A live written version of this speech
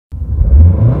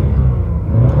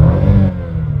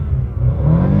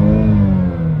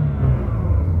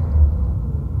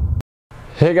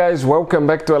Hey guys, welcome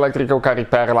back to Electrical Car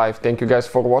Repair Live. Thank you guys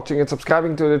for watching and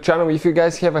subscribing to the channel. If you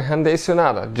guys have a Hyundai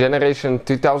Sonata generation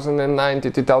 2009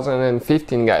 to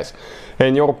 2015 guys,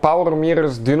 and your power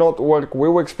mirrors do not work, we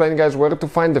will explain guys where to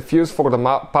find the fuse for the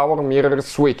power mirror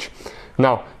switch.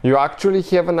 Now, you actually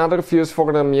have another fuse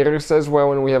for the mirrors as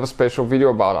well, and we have a special video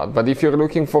about that. But if you're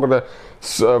looking for the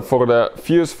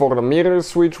fuse for the mirror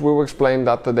switch, we will explain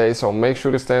that today. So make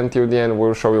sure to stay until the end.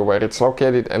 We'll show you where it's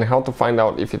located and how to find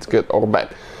out if it's good or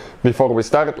bad. Before we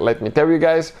start, let me tell you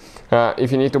guys,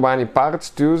 if you need to buy any parts,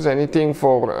 tools, anything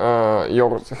for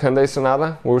your Hyundai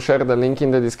Sonata, we'll share the link in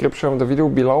the description of the video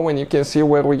below, and you can see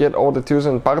where we get all the tools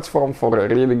and parts from for a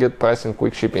really good price and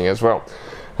quick shipping as well.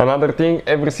 Another thing,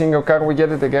 every single car we get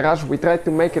at the garage, we try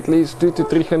to make at least 200 to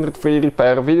 300 free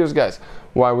repair videos guys.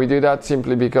 Why we do that?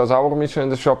 Simply because our mission in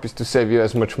the shop is to save you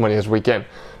as much money as we can.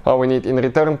 All we need in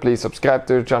return, please subscribe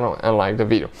to the channel and like the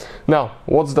video. Now,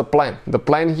 what's the plan? The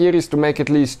plan here is to make at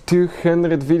least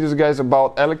 200 videos guys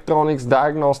about electronics,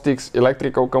 diagnostics,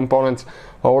 electrical components.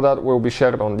 All that will be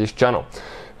shared on this channel.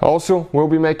 Also, we'll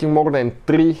be making more than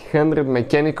 300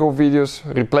 mechanical videos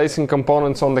replacing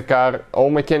components on the car. All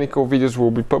mechanical videos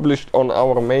will be published on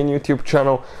our main YouTube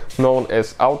channel known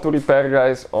as Auto Repair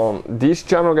Guys. On this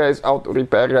channel guys, Auto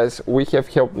Repair Guys, we have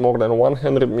helped more than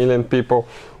 100 million people.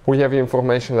 We have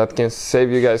information that can save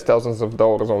you guys thousands of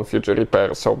dollars on future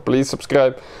repairs. So please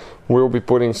subscribe. We'll be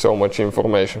putting so much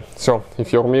information. So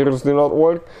if your mirrors do not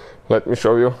work, let me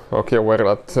show you where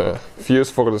that fuse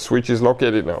for the switch is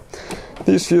located now.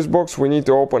 This fuse box, we need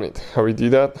to open it. How we do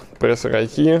that? Press right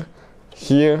here,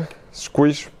 here,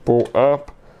 squish, pull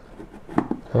up,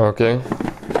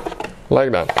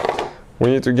 like that. We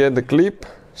need to get the clip,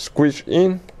 squish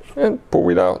in and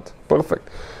pull it out. Perfect.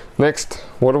 Next,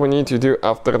 what do we need to do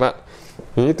after that?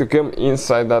 We need to come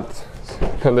inside that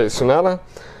Hyundai Sonata,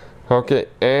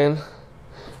 and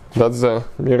that's the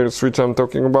mirror switch I'm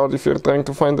talking about. If you're trying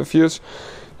to find the fuse,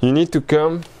 you need to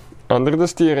come under the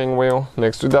steering wheel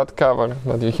next to that cover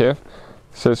that you have. It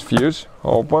says fuse,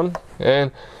 open,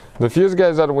 and the fuse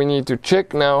guys that we need to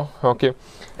check now,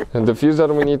 and the fuse that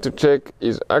we need to check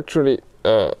is actually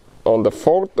on the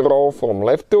fourth row from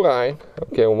left to right.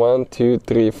 1, 2,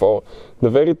 3, 4, the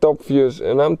very top fuse,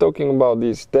 and I'm talking about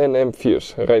this 10 amp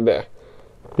fuse right there.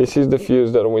 This is the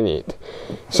fuse that we need.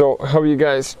 So how you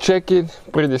guys check it?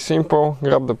 Pretty simple.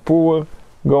 Grab the puller,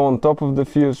 go on top of the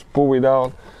fuse, pull it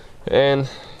out, and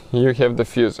you have the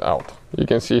fuse out. You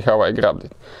can see how I grabbed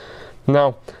it.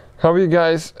 Now, how you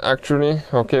guys actually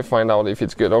find out if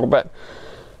it's good or bad?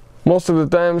 Most of the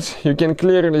times you can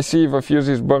clearly see if a fuse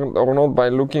is burnt or not by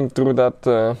looking through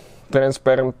that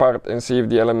transparent part and see if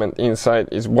the element inside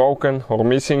is broken or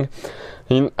missing.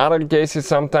 In other cases,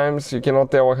 sometimes you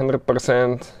cannot tell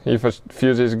 100% if a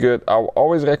fuse is good. I'll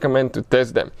always recommend to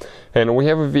test them. And we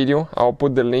have a video, I'll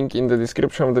put the link in the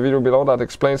description of the video below, that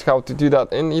explains how to do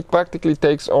that. And it practically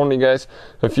takes only, guys,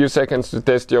 a few seconds to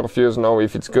test your fuse, know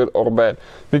if it's good or bad.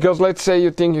 Because let's say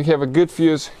you think you have a good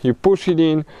fuse, you push it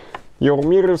in, your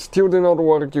mirrors still do not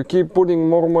work, you keep putting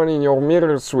more money in your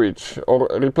mirror switch or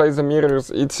replace the mirrors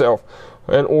itself.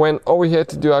 And when all we had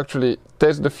to do actually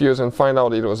test the fuse and find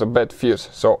out it was a bad fuse.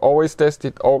 So always test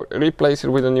it or replace it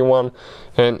with a new one.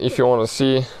 And if you want to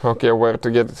see where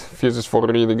to get fuses for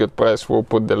a really good price, we'll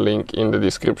put the link in the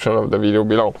description of the video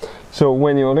below. So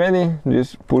when you're ready,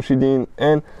 just push it in,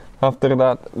 and after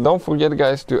that, don't forget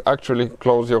guys to actually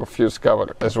close your fuse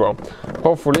cover as well.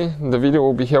 Hopefully the video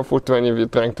will be helpful to any of you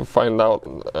trying to find out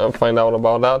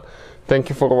about that. Thank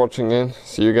you for watching and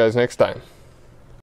see you guys next time.